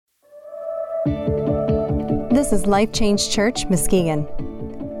This is Life Change Church, Muskegon.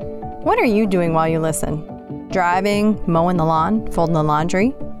 What are you doing while you listen? Driving, mowing the lawn, folding the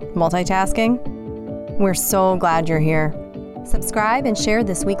laundry, multitasking? We're so glad you're here. Subscribe and share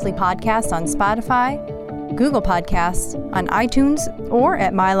this weekly podcast on Spotify, Google Podcasts, on iTunes, or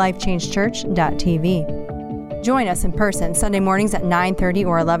at mylifechangechurch.tv. Join us in person Sunday mornings at 9:30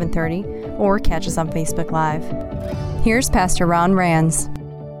 or 11:30, or catch us on Facebook Live. Here's Pastor Ron Rands.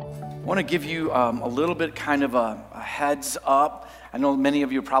 I want to give you a little bit kind of a heads up. I know many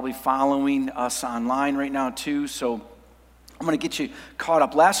of you are probably following us online right now too, so I'm going to get you caught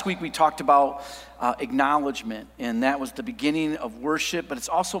up. Last week we talked about acknowledgement, and that was the beginning of worship, but it's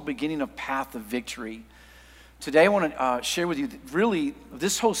also beginning of path of victory. Today I want to share with you really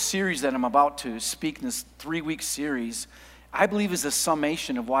this whole series that I'm about to speak in this 3-week series, I believe is a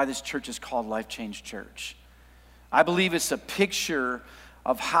summation of why this church is called Life Change Church. I believe it's a picture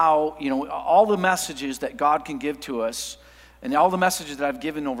of how, all the messages that God can give to us and all the messages that I've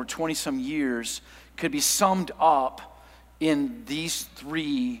given over 20-some years could be summed up in these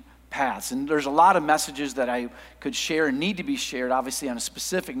 3 paths. And there's a lot of messages that I could share and need to be shared, obviously on a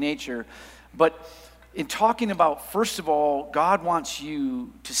specific nature. But in talking about, first of all, God wants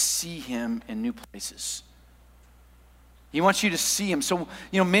you to see Him in new places. He wants you to see Him. So,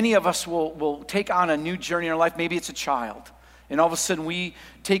 many of us will take on a new journey in our life. Maybe it's a child. And all of a sudden we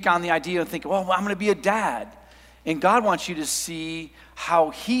take on the idea and think, well, I'm going to be a dad. And God wants you to see how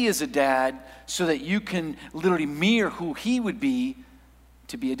He is a dad so that you can literally mirror who He would be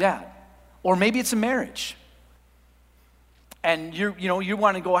to be a dad. Or maybe it's a marriage. And you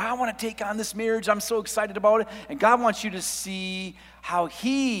want to go, I want to take on this marriage. I'm so excited about it. And God wants you to see how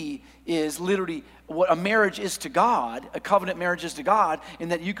He is literally what a marriage is to God, a covenant marriage is to God,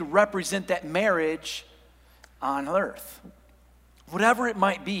 and that you could represent that marriage on earth. Whatever it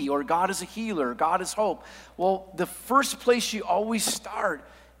might be, or God is a healer, God is hope. Well, the first place you always start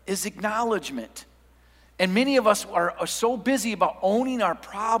is acknowledgement. And many of us are so busy about owning our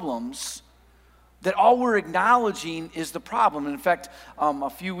problems that all we're acknowledging is the problem. And in fact, a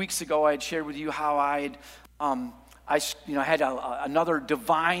few weeks ago, I had shared with you how I had another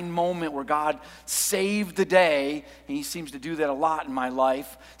divine moment where God saved the day, and He seems to do that a lot in my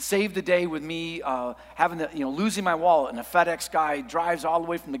life. Saved the day with me losing my wallet, and a FedEx guy drives all the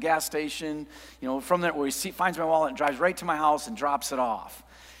way from the gas station, from there where he finds my wallet and drives right to my house and drops it off.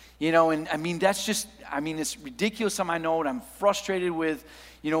 It's ridiculous. I know, and I'm frustrated with,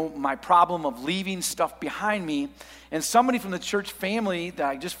 my problem of leaving stuff behind me. And somebody from the church family that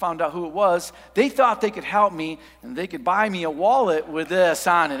I just found out who it was, they thought they could help me and they could buy me a wallet with this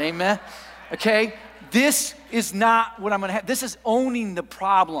on it. Amen? Okay? This is not what I'm going to have. This is owning the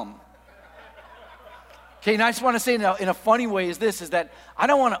problem. Okay, and I just want to say in a funny way is that I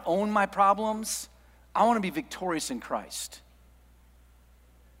don't want to own my problems. I want to be victorious in Christ.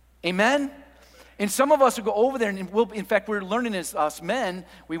 Amen? And some of us will go over there, and we're learning as us men.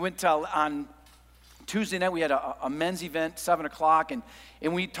 We went on Tuesday night, we had a men's event, 7 o'clock, and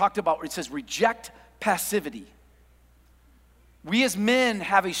we talked about, it says, reject passivity. We as men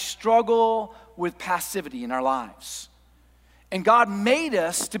have a struggle with passivity in our lives. And God made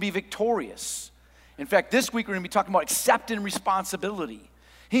us to be victorious. In fact, this week we're going to be talking about accepting responsibility.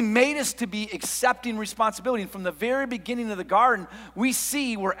 He made us to be accepting responsibility. And from the very beginning of the garden, we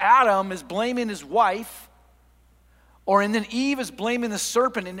see where Adam is blaming his wife, and then Eve is blaming the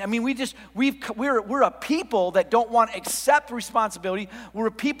serpent. And we're a people that don't want to accept responsibility. We're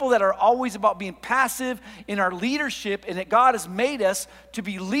a people that are always about being passive in our leadership, and that God has made us to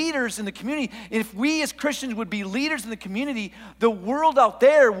be leaders in the community. And if we as Christians would be leaders in the community, the world out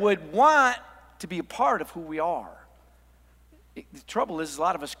there would want to be a part of who we are. The trouble is a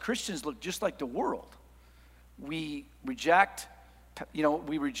lot of us Christians look just like the world. We reject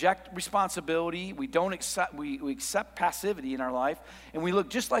responsibility. We accept passivity in our life, and we look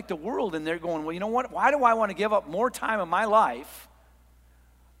just like the world. And they're going, well, you know what? Why do I want to give up more time of my life,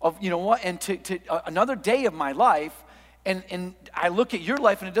 and to another day of my life? And I look at your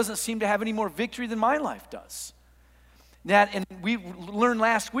life, and it doesn't seem to have any more victory than my life does. And we learned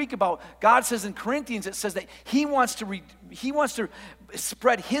last week about God says in Corinthians, it says that He wants to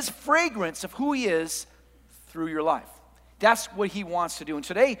spread His fragrance of who He is through your life. That's what He wants to do. And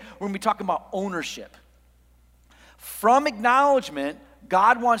today we're going to be talking about ownership. From acknowledgement,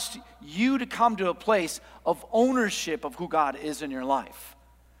 God wants you to come to a place of ownership of who God is in your life.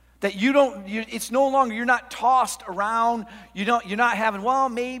 That it's no longer, you're not tossed around, you're not having, well,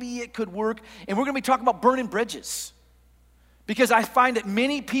 maybe it could work. And we're going to be talking about burning bridges. Because I find that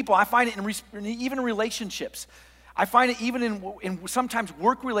many people, I find it in even relationships, I find it even in sometimes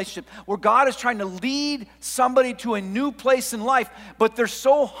work relationship where God is trying to lead somebody to a new place in life, but they're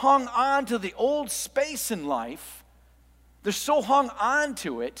so hung on to the old space in life, they're so hung on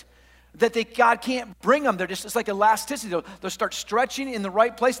to it that God can't bring them. It's like elasticity. They'll start stretching in the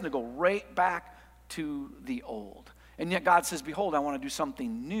right place and they'll go right back to the old. And yet God says, behold, I want to do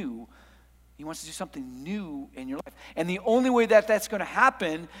something new. He wants to do something new in your life. And the only way that that's going to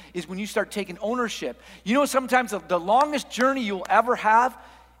happen is when you start taking ownership. You know, sometimes the longest journey you'll ever have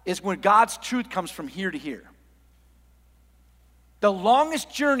is when God's truth comes from here to here. The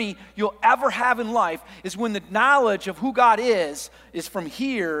longest journey you'll ever have in life is when the knowledge of who God is from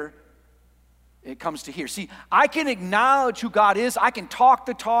here, it comes to here. See, I can acknowledge who God is. I can talk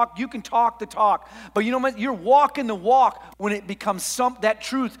the talk. You can talk the talk. But you know what? You're walking the walk when it becomes that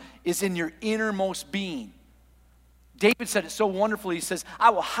truth is in your innermost being. David said it so wonderfully. He says,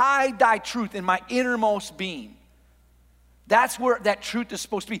 I will hide thy truth in my innermost being. That's where that truth is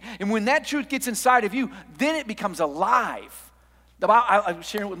supposed to be. And when that truth gets inside of you, then it becomes alive. I was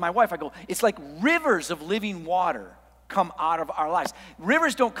sharing it with my wife. I go, it's like rivers of living water come out of our lives.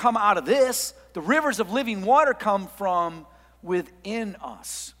 Rivers don't come out of this. The rivers of living water come from within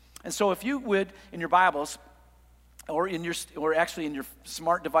us. And so if you would, in your Bibles, or actually in your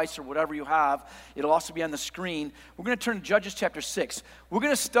smart device or whatever you have, it'll also be on the screen. We're going to turn to Judges chapter 6. We're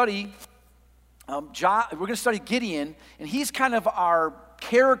going to study Gideon, and he's kind of our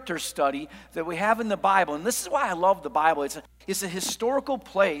character study that we have in the Bible. And this is why I love the Bible. It's a historical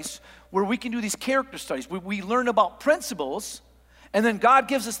place where we can do these character studies. We learn about principles, and then God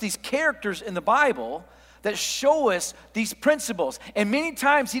gives us these characters in the Bible that show us these principles. And many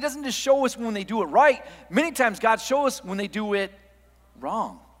times he doesn't just show us when they do it right. Many times God shows us when they do it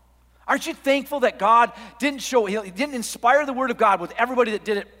wrong. Aren't you thankful that God he didn't inspire the Word of God with everybody that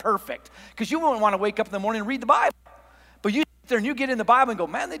did it perfect? Because you wouldn't want to wake up in the morning and read the Bible. But you sit there and you get in the Bible and go,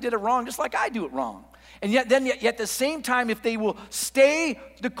 man, they did it wrong just like I do it wrong. And yet at the same time, if they will stay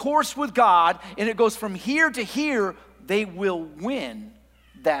the course with God and it goes from here to here, they will win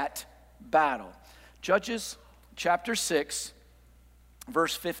that battle. Judges chapter 6,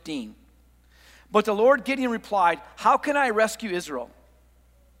 verse 15. But the Lord Gideon replied, how can I rescue Israel?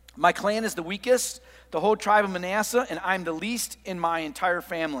 My clan is the weakest, the whole tribe of Manasseh, and I'm the least in my entire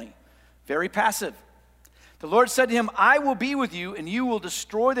family. Very passive. The Lord said to him, I will be with you, and you will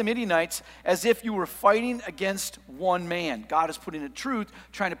destroy the Midianites as if you were fighting against one man. God is putting the truth,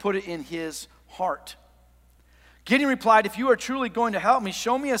 trying to put it in his heart. Gideon replied, if you are truly going to help me,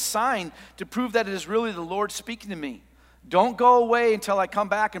 show me a sign to prove that it is really the Lord speaking to me. Don't go away until I come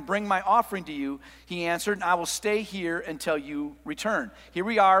back and bring my offering to you, he answered, and I will stay here until you return. Here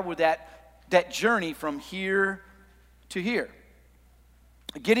we are with that journey from here to here.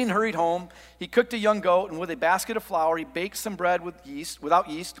 Gideon hurried home. He cooked a young goat, and with a basket of flour, he baked some bread without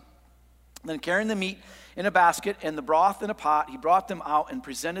yeast. Then carrying the meat in a basket and the broth in a pot, he brought them out and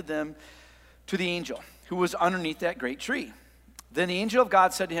presented them to the angel who was underneath that great tree. Then the angel of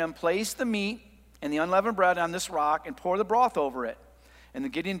God said to him, place the meat and the unleavened bread on this rock and pour the broth over it. And the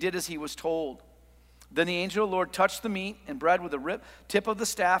Gideon did as he was told. Then the angel of the Lord touched the meat and bread with the tip of the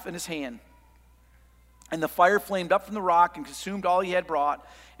staff in his hand. And the fire flamed up from the rock and consumed all he had brought,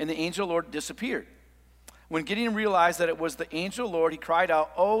 and the angel of the Lord disappeared. When Gideon realized that it was the angel of the Lord, he cried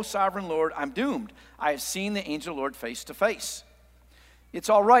out, "O sovereign Lord, I'm doomed. I have seen the angel of the Lord face to face." "It's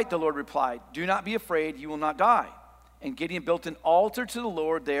all right," the Lord replied. "Do not be afraid, you will not die." And Gideon built an altar to the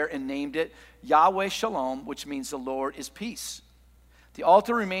Lord there and named it Yahweh Shalom, which means the Lord is peace. The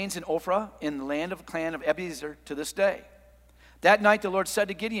altar remains in Ophrah in the land of the clan of Abiezer to this day. That night the Lord said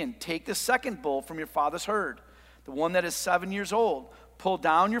to Gideon, "Take the second bull from your father's herd, the one that is 7 years old. Pull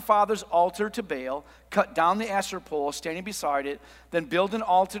down your father's altar to Baal, cut down the Asherah pole standing beside it, then build an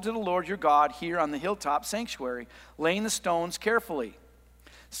altar to the Lord your God here on the hilltop sanctuary, laying the stones carefully.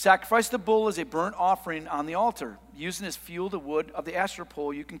 Sacrifice the bull as a burnt offering on the altar, using as fuel the wood of the Asherah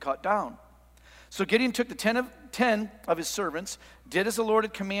pole you can cut down." So Gideon took the 10 of his servants, did as the Lord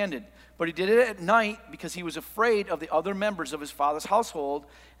had commanded, but he did it at night because he was afraid of the other members of his father's household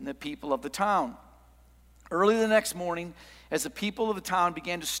and the people of the town. Early the next morning, as the people of the town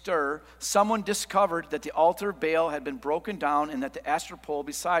began to stir, someone discovered that the altar of Baal had been broken down and that the Asherah pole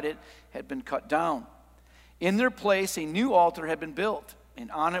beside it had been cut down. In their place, a new altar had been built, and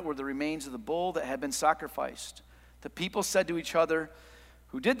on it were the remains of the bull that had been sacrificed. The people said to each other,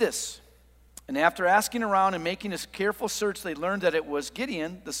 "Who did this?" And after asking around and making a careful search, they learned that it was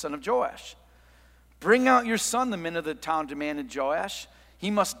Gideon, the son of Joash. "Bring out your son," the men of the town demanded Joash.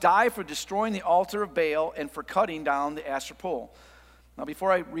 "He must die for destroying the altar of Baal and for cutting down the Asherah pole." Now,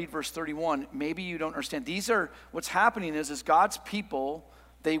 before I read verse 31, maybe you don't understand. What's happening is God's people,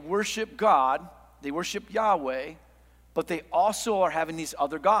 they worship God, they worship Yahweh, but they also are having these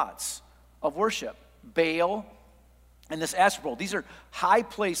other gods of worship. Baal and this Asherah. These are high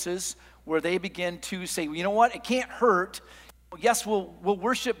places where they begin to say, well, you know what, it can't hurt. Yes, we'll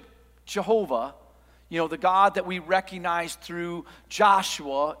worship Jehovah, the God that we recognize through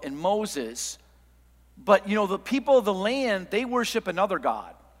Joshua and Moses. But, the people of the land, they worship another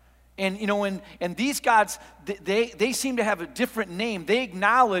God. And, and these gods, they seem to have a different name. They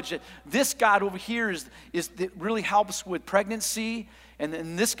acknowledge that this God over here that really helps with pregnancy. And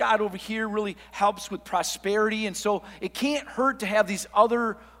then this God over here really helps with prosperity. And so it can't hurt to have these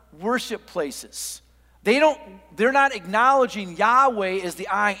other worship places. They're not acknowledging Yahweh as the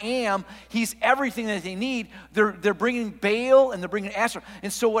I am. He's everything that they need. They're bringing Baal and they're bringing Asherah.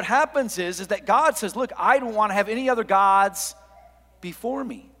 And so what happens is that God says, look, I don't want to have any other gods before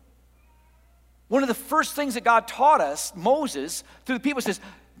me. One of the first things that God taught us, Moses, through the people, says,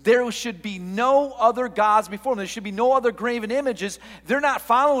 there should be no other gods before them. There should be no other graven images. They're not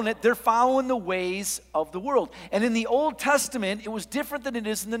following it. They're following the ways of the world. And in the Old Testament, it was different than it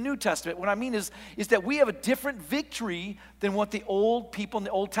is in the New Testament. What I mean is that we have a different victory than what the old people in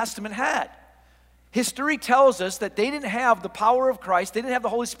the Old Testament had. History tells us that they didn't have the power of Christ. They didn't have the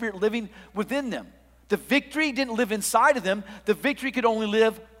Holy Spirit living within them. The victory didn't live inside of them. The victory could only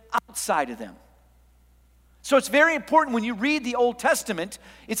live outside of them. So it's very important when you read the Old Testament,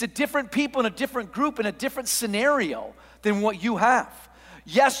 it's a different people in a different group in a different scenario than what you have.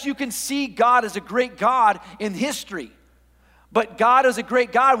 Yes, you can see God as a great God in history, but God is a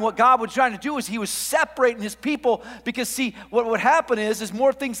great God, and what God was trying to do is he was separating his people because, see, what would happen is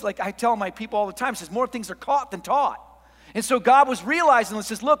more things, like I tell my people all the time, says more things are caught than taught. And so God was realizing, and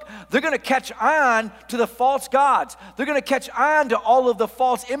says, look, they're going to catch on to the false gods. They're going to catch on to all of the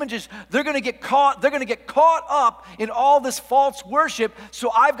false images. They're going to get caught up in all this false worship, so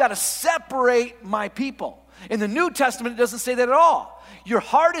I've got to separate my people. In the New Testament, it doesn't say that at all. Your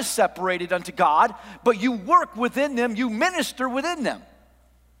heart is separated unto God, but you work within them, you minister within them.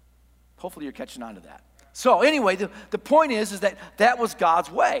 Hopefully you're catching on to that. So anyway, the point is that was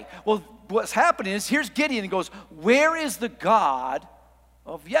God's way. Well, what's happening is, here's Gideon and goes, where is the God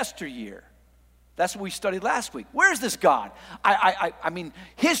of yesteryear? That's what we studied last week. Where's this God? I mean,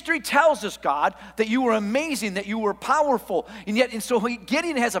 history tells us, God, that you were amazing, that you were powerful. And so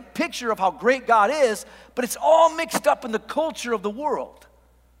Gideon has a picture of how great God is, but it's all mixed up in the culture of the world.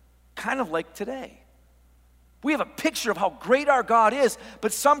 Kind of like today. We have a picture of how great our God is,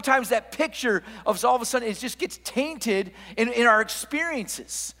 but sometimes that picture of all of a sudden it just gets tainted in our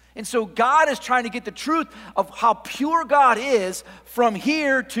experiences. And so God is trying to get the truth of how pure God is from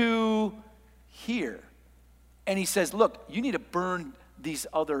here to here. And he says, look, you need to burn these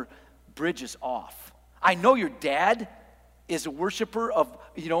other bridges off. I know your dad is a worshiper of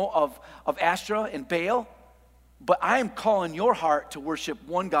Asherah and Baal, but I am calling your heart to worship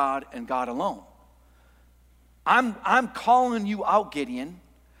one God and God alone. I'm calling you out, Gideon.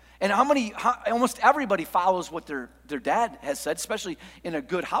 And almost everybody follows what their dad has said, especially in a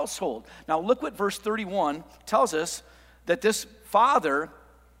good household. Now look what verse 31 tells us, that this father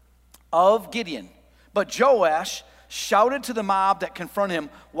of Gideon, but Joash shouted to the mob that confronted him,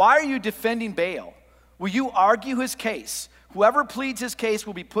 why are you defending Baal? Will you argue his case? Whoever pleads his case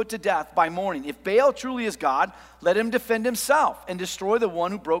will be put to death by morning. If Baal truly is God, let him defend himself and destroy the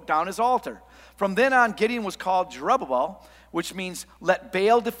one who broke down his altar. From then on, Gideon was called Jerubbaal, which means let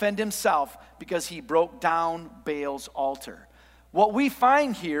Baal defend himself, because he broke down Baal's altar. What we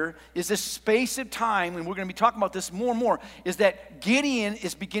find here is this space of time, and we're going to be talking about this more and more, is that Gideon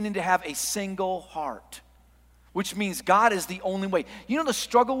is beginning to have a single heart, which means God is the only way. You know, the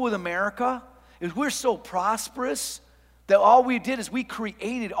struggle with America is we're so prosperous that all we did is we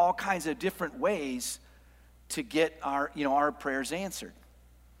created all kinds of different ways to get our prayers answered.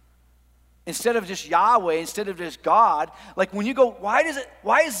 Instead of just Yahweh, instead of just God, like when you go, why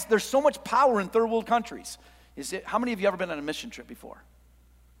is there so much power in third world countries? How many of you ever been on a mission trip before?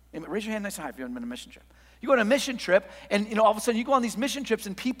 Raise your hand nice and high if you haven't been on a mission trip. You go on a mission trip, and all of a sudden you go on these mission trips,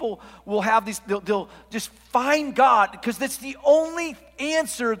 and people will have these, they'll just find God, because that's the only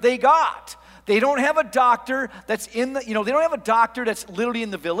answer they got. They don't have a doctor that's they don't have a doctor that's literally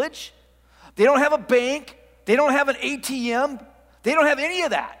in the village. They don't have a bank. They don't have an ATM. They don't have any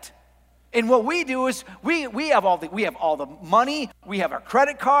of that. And what we do is we have all the money, we have our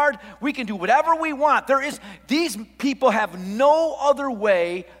credit card, we can do whatever we want. These people have no other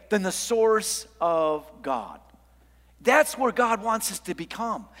way than the source of God. That's where God wants us to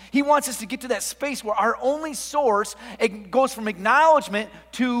become. He wants us to get to that space where our only source goes from acknowledgement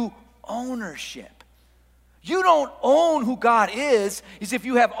to ownership. You don't own who God is if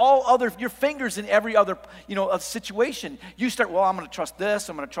you have your fingers in every other, situation. You start, well, I'm going to trust this,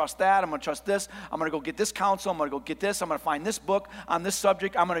 I'm going to trust that, I'm going to trust this, I'm going to go get this counsel, I'm going to go get this, I'm going to find this book on this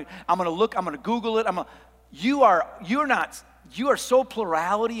subject, I'm going to look, I'm going to Google it. You are so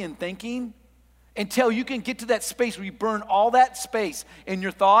plurality in thinking. Until you can get to that space where you burn all that space in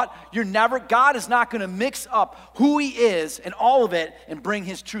your thought, God is not going to mix up who he is and all of it and bring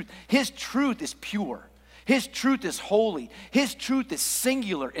his truth. His truth is pure. His truth is holy. His truth is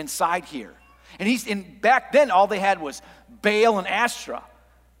singular inside here. And back then, all they had was Baal and Asherah.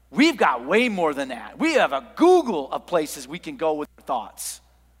 We've got way more than that. We have a Google of places we can go with our thoughts.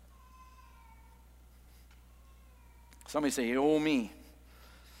 Somebody say, oh, me.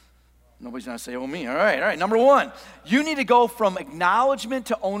 Nobody's going to say, oh, me. All right. Number one, you need to go from acknowledgement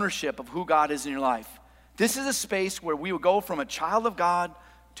to ownership of who God is in your life. This is a space where we will go from a child of God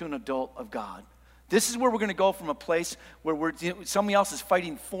to an adult of God. This is where we're going to go from a place where somebody else is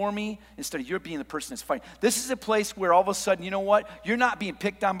fighting for me instead of you're being the person that's fighting. This is a place where all of a sudden, you know what? You're not being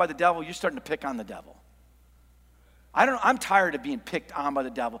picked on by the devil. You're starting to pick on the devil. I'm tired of being picked on by the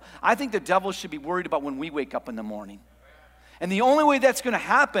devil. I think the devil should be worried about when we wake up in the morning. And the only way that's going to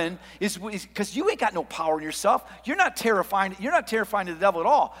happen is because you ain't got no power in yourself. You're not terrifying of the devil at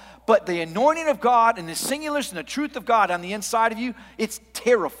all. But the anointing of God and the singularness and the truth of God on the inside of you, it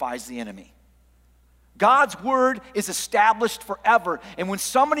terrifies the enemy. God's word is established forever. And when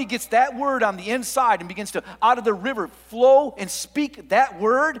somebody gets that word on the inside and begins to, out of the river, flow and speak that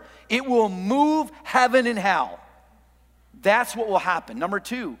word, it will move heaven and hell. That's what will happen. Number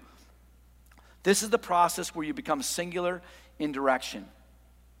two, this is the process where you become singular in direction.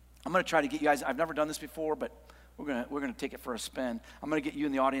 I'm going to try to get you guys, I've never done this before, but we're going to take it for a spin. I'm going to get you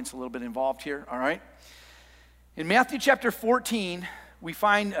in the audience a little bit involved here, all right? In Matthew chapter 14, we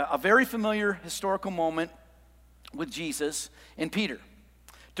find a very familiar historical moment with Jesus and Peter.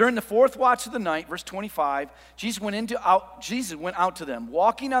 During the fourth watch of the night, verse 25, Jesus went out to them,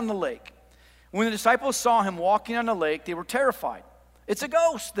 walking on the lake. When the disciples saw him walking on the lake, they were terrified. It's a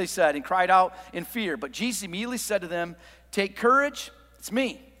ghost, they said, and cried out in fear. But Jesus immediately said to them, take courage, it's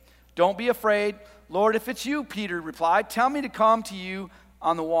me. Don't be afraid. Lord, if it's you, Peter replied, tell me to come to you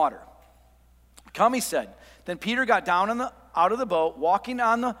on the water. Come, he said. Then Peter got down out of the boat, walking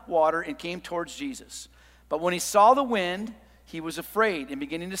on the water, and came towards Jesus. But when he saw the wind, he was afraid and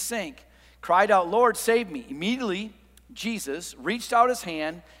beginning to sink, cried out, Lord, save me. Immediately, Jesus reached out his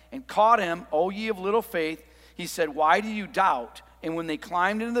hand and caught him. O ye of little faith, he said, why do you doubt? And when they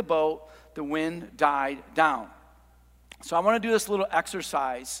climbed into the boat, the wind died down. So I want to do this little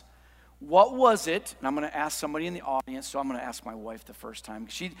exercise. What was it? And I'm going to ask somebody in the audience, so I'm going to ask my wife the first time.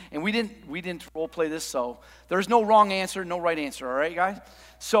 We didn't role play this, so there's no wrong answer, no right answer, all right, guys?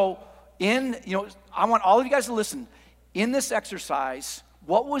 So I want all of you guys to listen. In this exercise,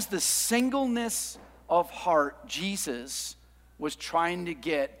 what was the singleness of heart Jesus was trying to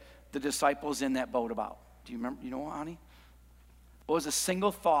get the disciples in that boat about? Do you remember? You know, honey? What was a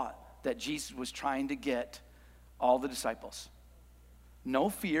single thought that Jesus was trying to get all the disciples? No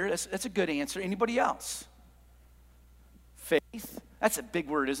fear. That's a good answer. Anybody else? Faith. That's a big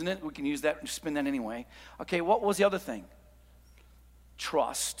word, isn't it? We can use that and spin that anyway. Okay, what was the other thing?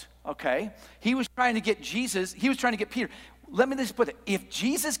 Trust. Okay. He was trying to get Peter. Let me just put it. If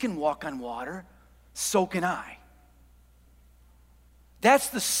Jesus can walk on water, so can I. That's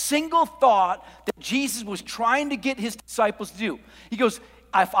the single thought that Jesus was trying to get his disciples to do. He goes,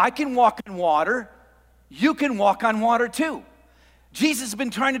 if I can walk on water, you can walk on water too. Jesus has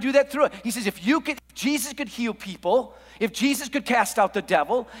been trying to do that through it. He says, if Jesus could heal people, if Jesus could cast out the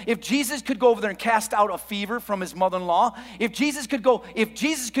devil, if Jesus could go over there and cast out a fever from his mother-in-law, if Jesus could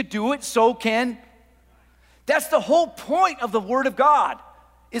do it, so can. That's the whole point of the Word of God.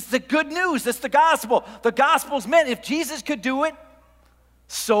 It's the good news. It's the gospel. The gospel's meant if Jesus could do it,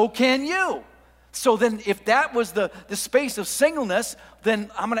 so can you. So then if that was the space of singleness,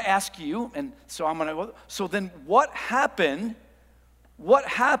 then I'm going to ask you, and so then what happened? What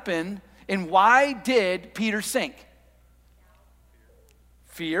happened, and why did Peter sink?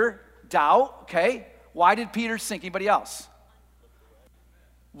 Fear, doubt, okay. Why did Peter sink? Anybody else?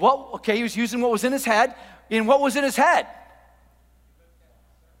 Okay, he was using what was in his head. And what was in his head?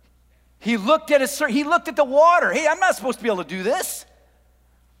 He looked at the water. Hey, I'm not supposed to be able to do this.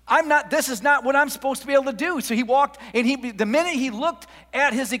 This is not what I'm supposed to be able to do. So he walked, and the minute he looked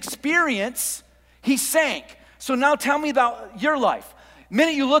at his experience, he sank. So now tell me about your life. The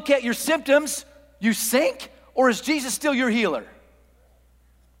minute you look at your symptoms, you sink, or is Jesus still your healer?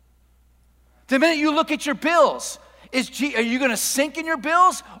 The minute you look at your bills, are you going to sink in your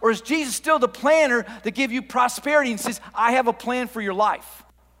bills, or is Jesus still the planner that gives you prosperity and says, I have a plan for your life.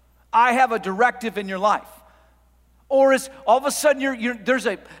 I have a directive in your life. Or is all of a sudden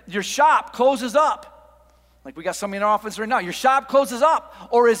your shop closes up. Like we got somebody in our office right now. Your shop closes up.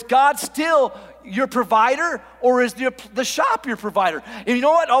 Or is God still your provider, or is the shop your provider? And you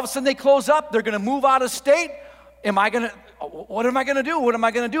know what? All of a sudden they close up. They're going to move out of state. What am I going to do? What am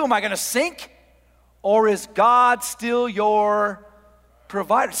I going to do? Am I going to sink? Or is God still your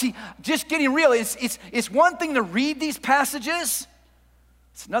provider? See, just getting real, it's one thing to read these passages.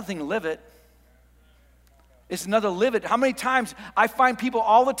 It's another thing to live it. It's another live it. How many times I find people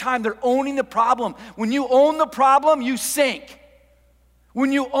all the time, they're owning the problem. When you own the problem, you sink.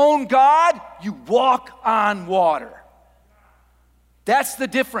 When you own God, you walk on water. That's the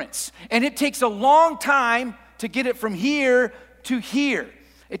difference. And it takes a long time to get it from here to here.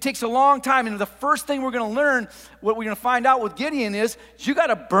 It takes a long time, and the first thing we're going to learn, what we're going to find out with Gideon is you got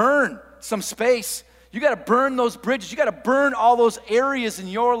to burn some space. You got to burn those bridges. You got to burn all those areas in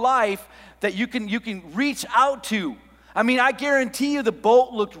your life that you can reach out to. I mean, I guarantee you the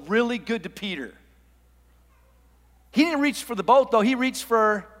boat looked really good to Peter. He didn't reach for the boat, though. He reached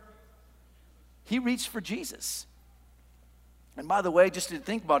for Jesus. And by the way, just to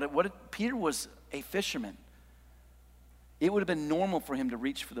think about it, Peter was a fisherman. It would have been normal for him to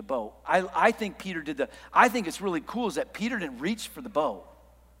reach for the boat. I think it's really cool is that Peter didn't reach for the boat.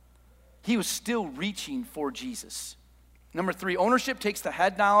 He was still reaching for Jesus. Number 3, ownership takes the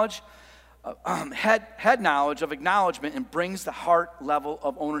head knowledge of acknowledgement and brings the heart level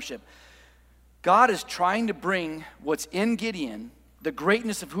of ownership. God is trying to bring what's in Gideon, the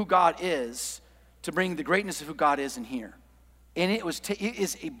greatness of who God is, to bring the greatness of who God is in here. And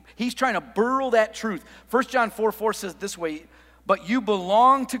he's trying to burrow that truth. 1 John 4:4 says this way, but you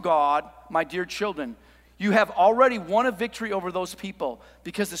belong to God, my dear children. You have already won a victory over those people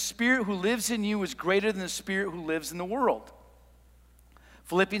because the Spirit who lives in you is greater than the spirit who lives in the world.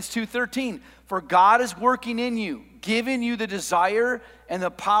 Philippians 2:13, for God is working in you, giving you the desire and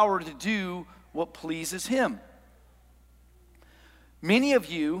the power to do what pleases Him. Many of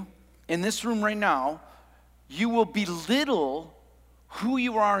you in this room right now, you will belittle who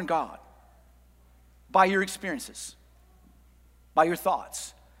you are in God by your experiences, by your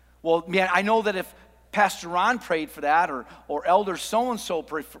thoughts. Well, man, I know that if Pastor Ron prayed for that or Elder so-and-so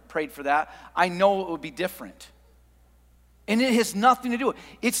prayed for that, I know it would be different. And it has nothing to do with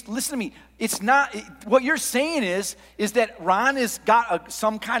it. Listen to me, it's not, what you're saying is that Ron has got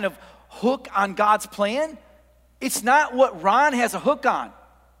some kind of hook on God's plan. It's not what Ron has a hook on.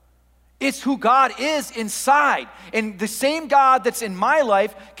 It's who God is inside. And the same God that's in my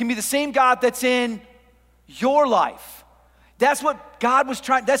life can be the same God that's in your life. That's what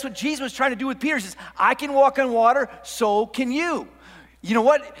that's what Jesus was trying to do with Peter. He says, I can walk on water, so can you. You know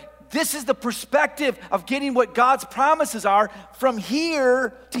what? This is the perspective of getting what God's promises are from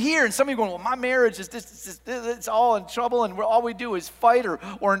here to here. And some of you are going, well, my marriage is this, it's all in trouble, and all we do is fight, or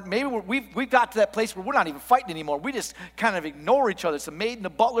maybe we've got to that place where we're not even fighting anymore. We just kind of ignore each other. It's a maid and a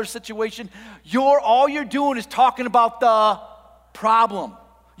butler situation. All you're doing is talking about the problem.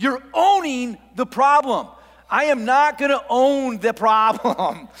 You're owning the problem. I am not going to own the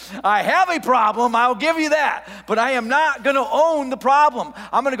problem. I have a problem, I'll give you that. But I am not going to own the problem.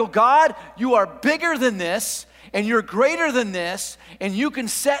 I'm going to go, God, you are bigger than this, and you're greater than this, and you can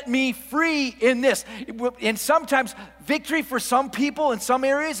set me free in this. And sometimes victory for some people in some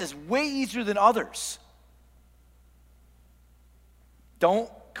areas is way easier than others.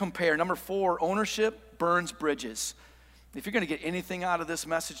 Don't compare. Number 4, ownership burns bridges. If you're going to get anything out of this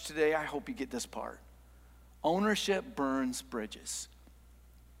message today, I hope you get this part. Ownership burns bridges.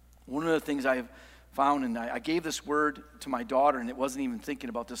 One of the things I have found, and I gave this word to my daughter, and it wasn't even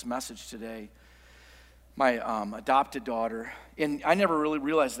thinking about this message today, my adopted daughter, and I never really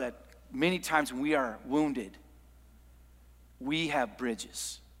realized that many times when we are wounded, we have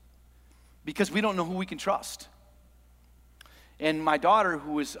bridges because we don't know who we can trust. And my daughter,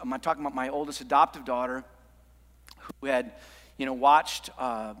 I'm talking about my oldest adoptive daughter, who had, watched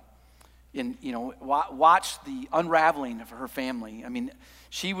the unraveling of her family. I mean,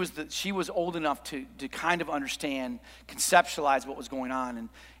 she was old enough to kind of understand, conceptualize what was going on,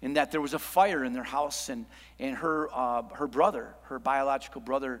 and that there was a fire in their house, and her brother, her biological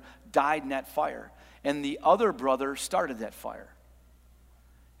brother, died in that fire, and the other brother started that fire.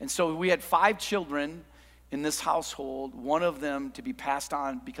 And so we had 5 children in this household, one of them to be passed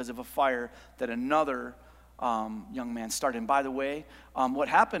on because of a fire that another young man started. And by the way, what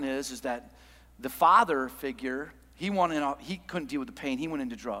happened is that The father figure, he couldn't deal with the pain. He went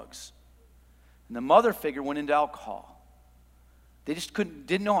into drugs. And the mother figure went into alcohol. They just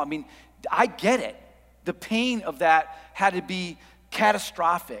didn't know. I mean, I get it. The pain of that had to be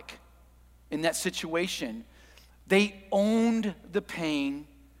catastrophic in that situation. They owned the pain.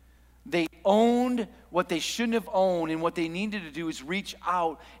 They owned what they shouldn't have owned, and what they needed to do is reach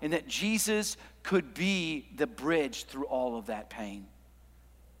out, and that Jesus could be the bridge through all of that pain.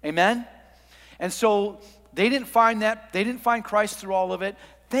 Amen? And so they didn't find Christ through all of it.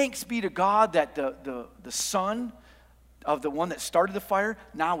 Thanks be to God that the son of the one that started the fire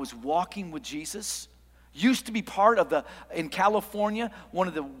now was walking with Jesus. Used to be part of in California, one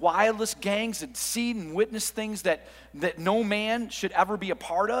of the wildest gangs that seen and witnessed things that no man should ever be a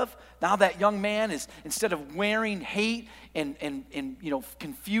part of. Now that young man is, instead of wearing hate and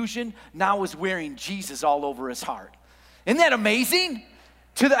confusion, now is wearing Jesus all over his heart. Isn't that amazing?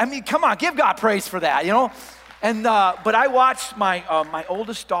 Come on, give God praise for that, And but I watched my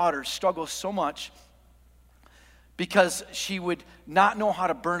oldest daughter struggle so much because she would not know how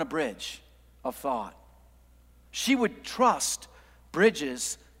to burn a bridge of thought. She would trust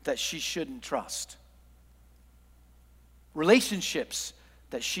bridges that she shouldn't trust. Relationships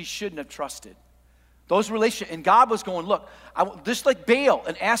that she shouldn't have trusted. Those relationships, and God was going, look, just like Baal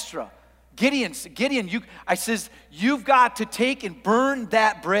and Astra, Gideon, I says, you've got to take and burn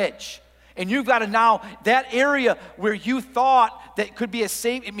that bridge. And you've got to now, that area where you thought that could be a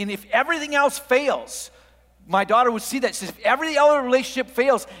safe, if everything else fails, my daughter would see that. She says, if every other relationship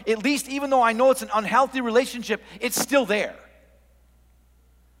fails, at least even though I know it's an unhealthy relationship, it's still there.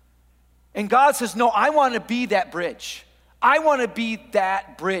 And God says, no, I want to be that bridge. I want to be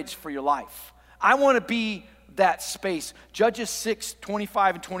that bridge for your life. I want to be that space. Judges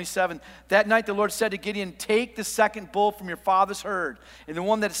 6:25 and 27. That night the Lord said to Gideon, take the second bull from your father's herd, and the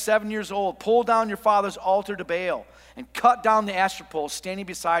one that is 7 years old. Pull down your father's altar to Baal, and cut down the Asherah pole standing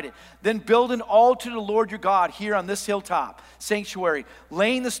beside it. Then build an altar to the Lord your God here on this hilltop, sanctuary,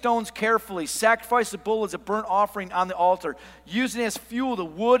 laying the stones carefully. Sacrifice the bull as a burnt offering on the altar, using as fuel the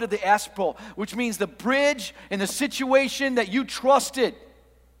wood of the Asherah pole, which means the bridge in the situation that you trusted,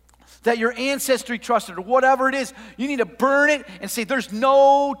 that your ancestry trusted, or whatever it is. You need to burn it and say, there's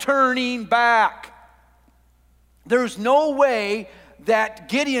no turning back. There's no way that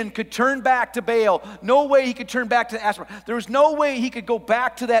Gideon could turn back to Baal. No way he could turn back to the Asherah. There was no way he could go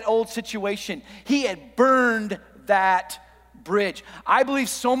back to that old situation. He had burned that bridge. I believe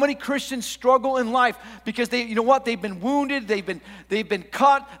so many Christians struggle in life because they've been wounded, they've been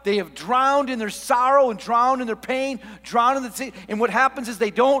cut, they have drowned in their sorrow and drowned in their pain, and what happens is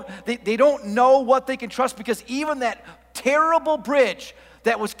they don't know what they can trust, because even that terrible bridge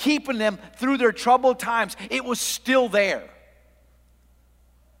that was keeping them through their troubled times, it was still there.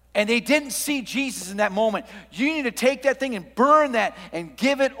 And they didn't see Jesus in that moment. You need to take that thing and burn that and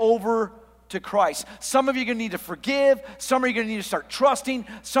give it over to Christ. Some of you are going to need to forgive. Some of you are going to need to start trusting.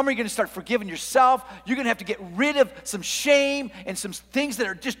 Some of you are going to start forgiving yourself. You're going to have to get rid of some shame and some things that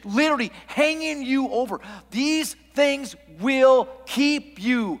are just literally hanging you over. These things will keep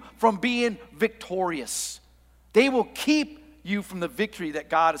you from being victorious. They will keep you from the victory that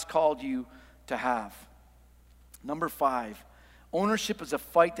God has called you to have. Number 5, ownership is a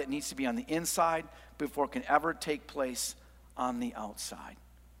fight that needs to be on the inside before it can ever take place on the outside.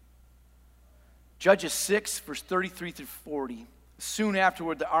 Judges 6, verse 33 through 40. Soon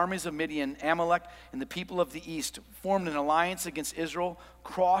afterward, the armies of Midian, Amalek, and the people of the east formed an alliance against Israel,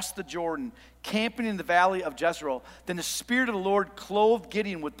 crossed the Jordan, camping in the valley of Jezreel. Then the Spirit of the Lord clothed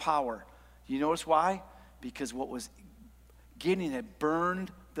Gideon with power. You notice why? Because Gideon had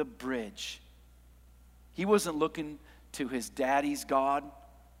burned the bridge. He wasn't looking to his daddy's God.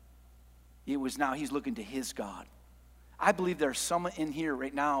 It was now he's looking to his God. I believe there's some in here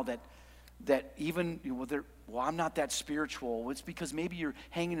right now that even, I'm not that spiritual. It's because maybe you're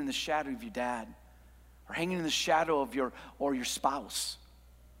hanging in the shadow of your dad, or hanging in the shadow of your spouse,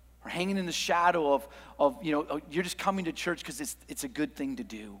 or hanging in the shadow of you're just coming to church because it's a good thing to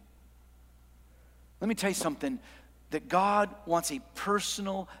do. Let me tell you something, that God wants a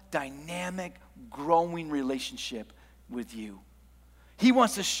personal, dynamic, growing relationship with you. He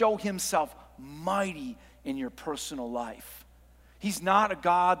wants to show himself mighty in your personal life. He's not a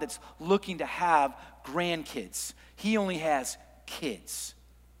God that's looking to have grandkids. He only has kids.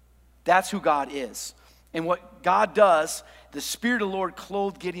 That's who God is. And what God does, the Spirit of the Lord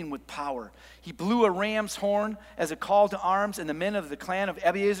clothed Gideon with power. He blew a ram's horn as a call to arms, and the men of the clan of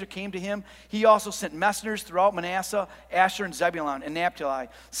Abiezer came to him. He also sent messengers throughout Manasseh, Asher, and Zebulun, and Naphtali,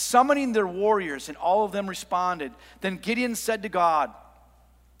 summoning their warriors, and all of them responded. Then Gideon said to God,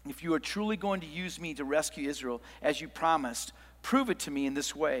 if you are truly going to use me to rescue Israel, as you promised, prove it to me in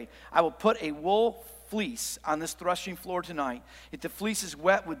this way. I will put a wool fleece on this threshing floor tonight. If the fleece is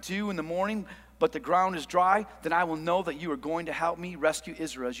wet with dew in the morning, but the ground is dry, then I will know that you are going to help me rescue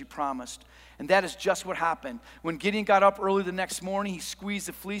Israel as you promised. And that is just what happened. When Gideon got up early the next morning, he squeezed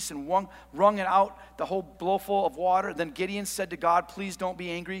the fleece and wrung it out, the whole blowful of water. Then Gideon said to God, please don't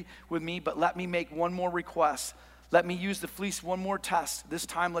be angry with me, but let me make one more request. Let me use the fleece one more test. This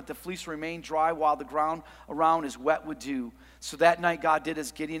time let the fleece remain dry while the ground around is wet with dew. So that night God did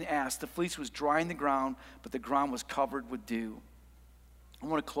as Gideon asked. The fleece was drying the ground, but the ground was covered with dew. I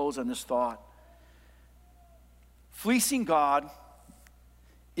want to close on this thought. Fleecing God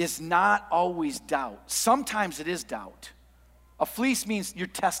is not always doubt. Sometimes it is doubt. A fleece means you're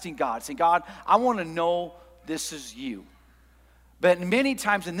testing God, saying, God, I want to know this is you. But many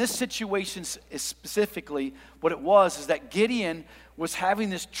times in this situation specifically, what it was is that Gideon was having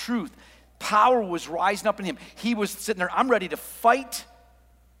this truth. Power was rising up in him. He was sitting there, I'm ready to fight.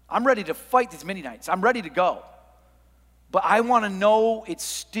 I'm ready to fight these Midianites. I'm ready to go. But I want to know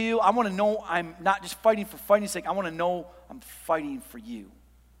I want to know I'm not just fighting for fighting's sake. I want to know I'm fighting for you.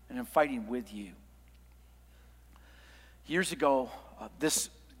 And I'm fighting with you. Years ago, this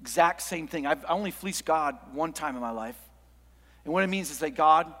exact same thing. I only fleeced God one time in my life. And what it means is that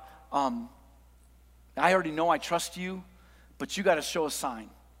God, I already know I trust you, but you got to show a sign.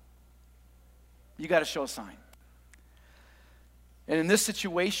 You got to show a sign. And in this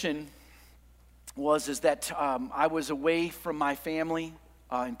situation is that I was away from my family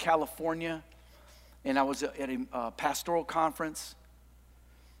in California, and I was at a pastoral conference.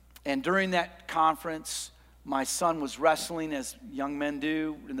 And during that conference, my son was wrestling, as young men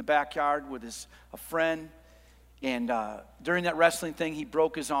do, in the backyard with a friend. And during that wrestling thing, he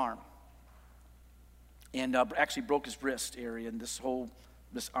broke his arm. And actually broke his wrist area, and this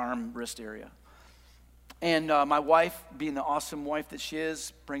arm, wrist area. And my wife, being the awesome wife that she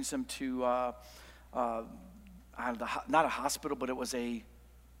is, brings him to, not a hospital, but it was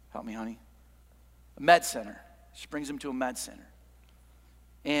help me, honey, a med center. She brings him to a med center.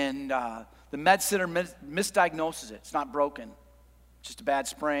 And the med center misdiagnoses it. It's not broken. It's just a bad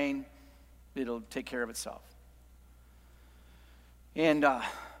sprain. It'll take care of itself. And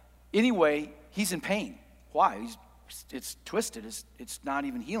anyway, he's in pain. Why? It's twisted. It's not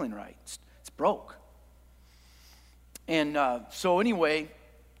even healing right. It's broke. And so anyway,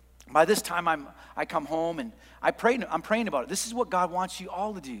 by this time I come home and I'm praying about it. This is what God wants you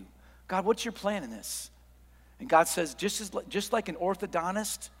all to do. God, what's your plan in this? And God says, just like an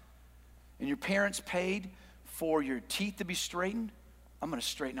orthodontist and your parents paid for your teeth to be straightened, I'm going to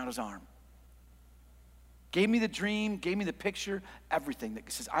straighten out his arm. Gave me the dream, gave me the picture, everything that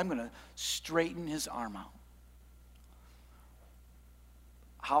says, I'm going to straighten his arm out.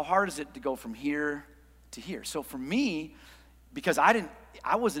 How hard is it to go from here to here? So for me, because I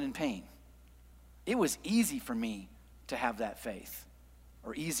wasn't in pain, it was easy for me to have that faith,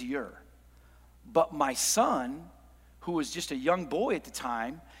 or easier. But my son, who was just a young boy at the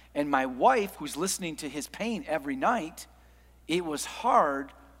time, and my wife, who's listening to his pain every night, it was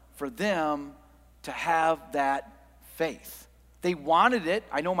hard for them to have that faith. They wanted it.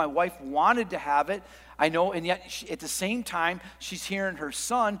 I know my wife wanted to have it. I know, and yet at the same time, she's hearing her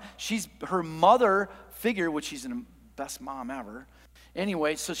son. She's her mother figure, which she's the best mom ever.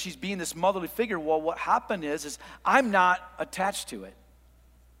 Anyway, so she's being this motherly figure. Well, what happened is I'm not attached to it.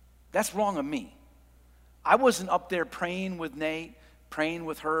 That's wrong of me. I wasn't up there praying with Nate, praying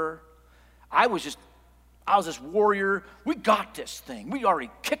with her. I was this warrior. We got this thing. We already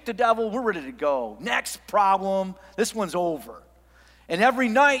kicked the devil. We're ready to go. Next problem. This one's over. And every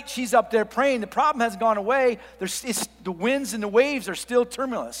night she's up there praying. The problem hasn't gone away. The winds and the waves are still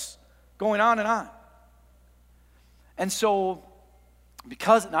tumultuous, going on and on. And so,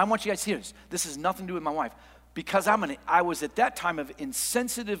 and I want you guys to hear this. This has nothing to do with my wife. Because I was at that time an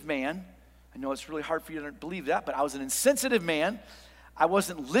insensitive man. I know it's really hard for you to believe that, but I was an insensitive man. I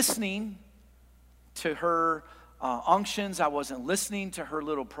wasn't listening to her unctions. I wasn't listening to her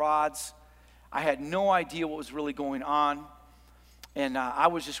little prods. I had no idea what was really going on. And I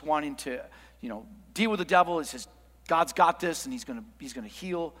was just wanting to, deal with the devil. It says, God's got this, and he's going to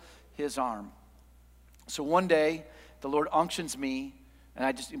heal his arm. So one day, the Lord unctions me, and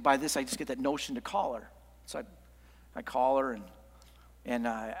I just get that notion to call her. So I call her, and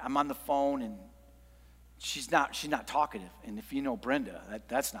I'm on the phone, and she's not talkative. And if you know Brenda,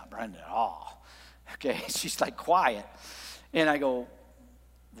 that's not Brenda at all. Okay, she's like quiet. And I go,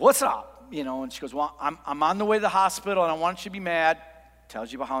 what's up? And she goes, well, I'm on the way to the hospital, and I want you to be mad.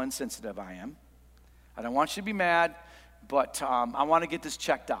 Tells you about how insensitive I am. I don't want you to be mad, but I want to get this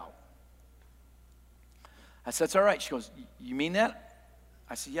checked out. I said, it's all right. She goes, you mean that?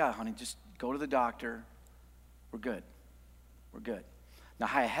 I said, yeah, honey, just go to the doctor. We're good. We're good. Now,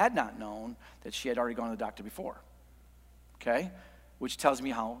 I had not known that she had already gone to the doctor before, okay, which tells me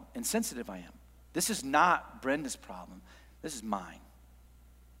how insensitive I am. This is not Brenda's problem. This is mine.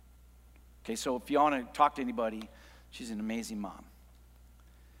 Okay, so if you want to talk to anybody, she's an amazing mom.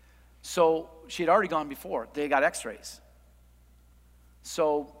 So she had already gone before. They got x-rays.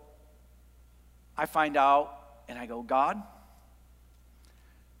 So I find out, and I go, God,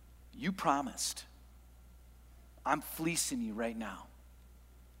 you promised. I'm fleecing you right now.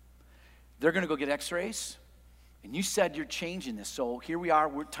 They're going to go get x-rays, and you said you're changing this. So here we are,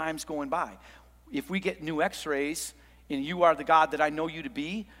 time's going by. If we get new x-rays, and you are the God that I know you to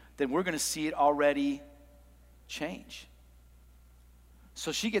be, then we're going to see it already change.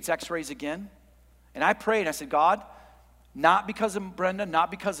 So she gets x-rays again, and I prayed. I said, God, not because of Brenda,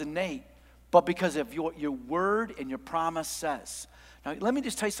 not because of Nate, but because of your word and your promise says. Now, let me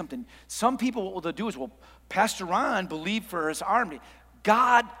just tell you something. Some people, what they'll do is, well, Pastor Ron believed for his arm.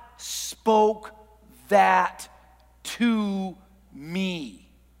 God spoke that to me.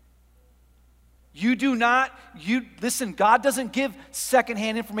 Listen, God doesn't give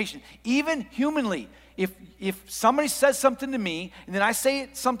secondhand information. Even humanly, if somebody says something to me, and then I say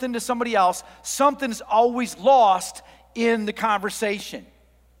something to somebody else, something's always lost in the conversation.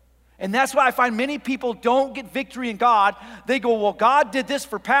 And that's why I find many people don't get victory in God. They go, well, God did this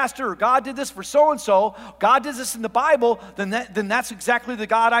for pastor, or God did this for so-and-so. God did this in the Bible, then that's exactly the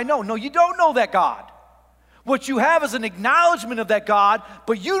God I know. No, you don't know that God. What you have is an acknowledgement of that God,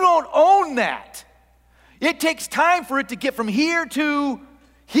 but you don't own that. It takes time for it to get from here to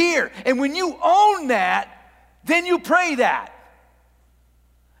here. And when you own that, then you pray that.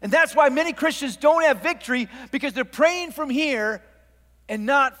 And that's why many Christians don't have victory, because they're praying from here and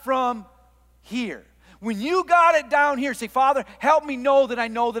not from here. When you got it down here, say, Father, help me know that I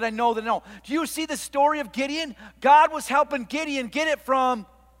know that I know that I know. Do you see the story of Gideon? God was helping Gideon get it from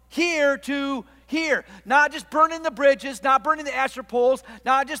here to here. Not just burning the bridges, not burning the Asher poles,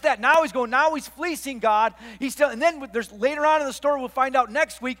 not just that. Now he's fleecing God. And then there's later on in the story, we'll find out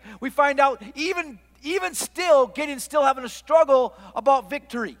next week, we find out even still, Gideon's still having a struggle about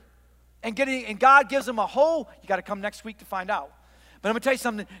victory. And God gives him you got to come next week to find out. But I'm going to tell you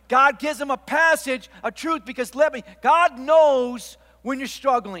something. God gives him a passage, a truth, because God knows when you're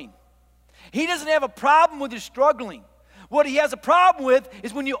struggling. He doesn't have a problem with you struggling. What he has a problem with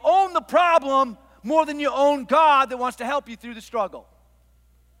is when you own the problem more than you own God that wants to help you through the struggle.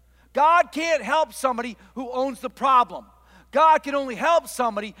 God can't help somebody who owns the problem. God can only help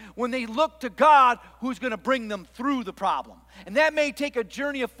somebody when they look to God who's going to bring them through the problem. And that may take a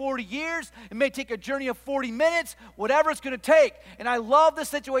journey of 40 years. It may take a journey of 40 minutes, whatever it's going to take. And I love the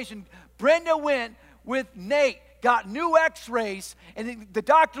situation. Brenda went with Nate, got new x-rays, and the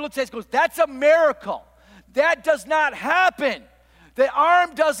doctor looks at it and goes, that's a miracle. That does not happen. The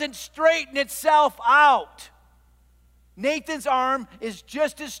arm doesn't straighten itself out. Nathan's arm is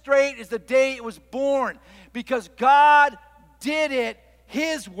just as straight as the day it was born, because God did it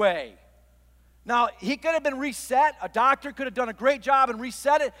his way. Now, he could have been reset. A doctor could have done a great job and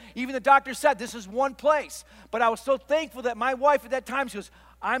reset it. Even the doctor said, this is one place. But I was so thankful that my wife at that time, she goes,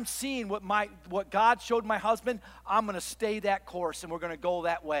 I'm seeing what God showed my husband. I'm going to stay that course, and we're going to go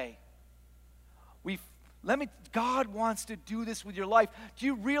that way. God wants to do this with your life. Do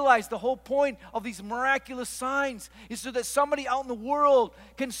you realize the whole point of these miraculous signs is so that somebody out in the world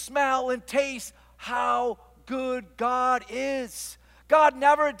can smell and taste how good God is? God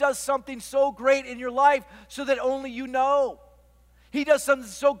never does something so great in your life so that only you know. He does something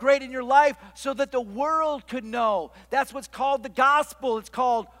so great in your life so that the world could know. That's what's called the gospel. It's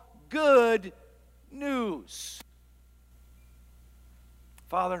called good news.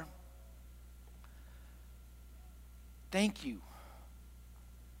 Father, thank you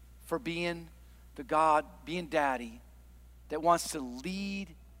for being the God, being Daddy, that wants to lead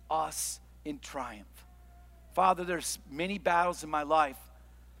us in triumph. Father, there's many battles in my life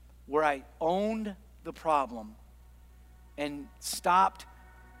where I owned the problem and stopped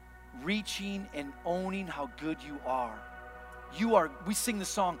reaching and owning how good you are. We sing the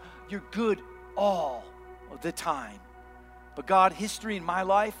song, you're good all of the time. But God, history in my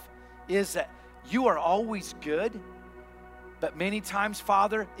life is that you are always good. But many times,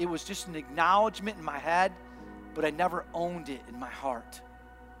 Father, it was just an acknowledgement in my head, but I never owned it in my heart.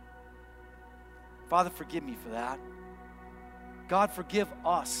 Father, forgive me for that. God, forgive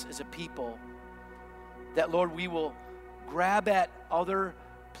us as a people that, Lord, we will grab at other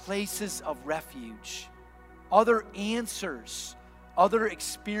places of refuge other answers, other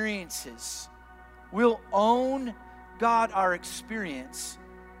experiences. We'll own, God, our experience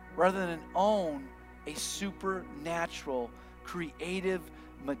rather than own a supernatural, creative,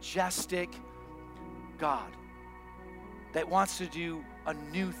 majestic God that wants to do a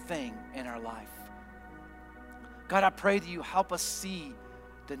new thing in our life. God, I pray that you help us see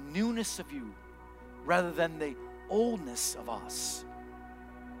the newness of you rather than the oldness of us.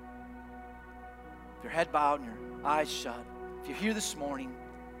 With your head bowed and your eyes shut, if you're here this morning,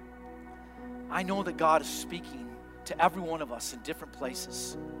 I know that God is speaking to every one of us in different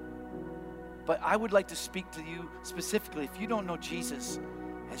places. But I would like to speak to you specifically if you don't know Jesus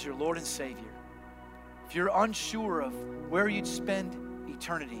as your Lord and Savior. If you're unsure of where you'd spend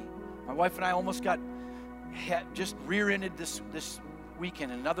eternity. My wife and I almost got just rear-ended this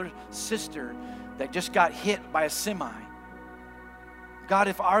weekend. Another sister that just got hit by a semi. God,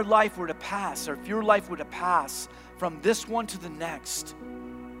 if our life were to pass, or if your life were to pass from this one to the next,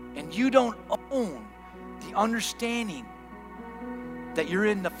 and you don't own the understanding that you're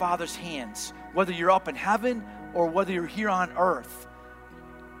in the Father's hands, whether you're up in heaven or whether you're here on earth,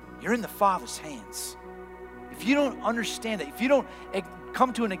 you're in the Father's hands. If you don't understand that, if you don't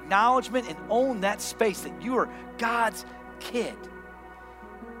come to an acknowledgement and own that space that you are God's kid,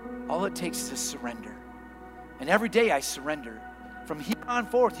 all it takes is to surrender. And every day I surrender. From here on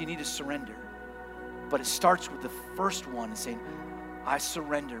forth, you need to surrender. But it starts with the first one and saying, I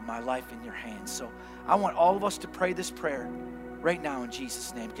surrender my life in your hands. So I want all of us to pray this prayer right now in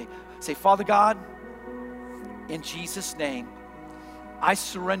Jesus' name. Okay, say, Father God, in Jesus' name, I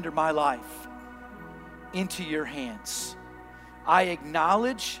surrender my life into your hands. I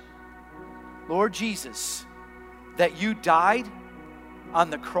acknowledge, Lord Jesus, that you died on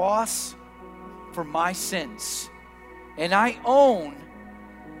the cross for my sins. And I own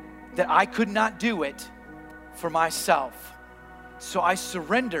that I could not do it for myself. So I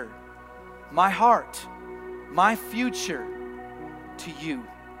surrender my heart, my future to you.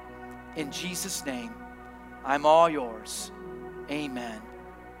 In Jesus' name, I'm all yours. Amen.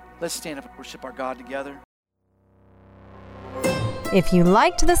 Let's stand up and worship our God together. If you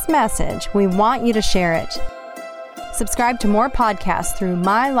liked this message, we want you to share it. Subscribe to more podcasts through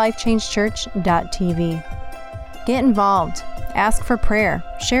mylifechangechurch.tv. Get involved. Ask for prayer.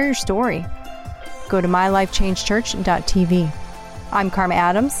 Share your story. Go to mylifechangechurch.tv. I'm Karma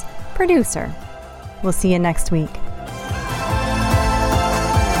Adams, producer. We'll see you next week.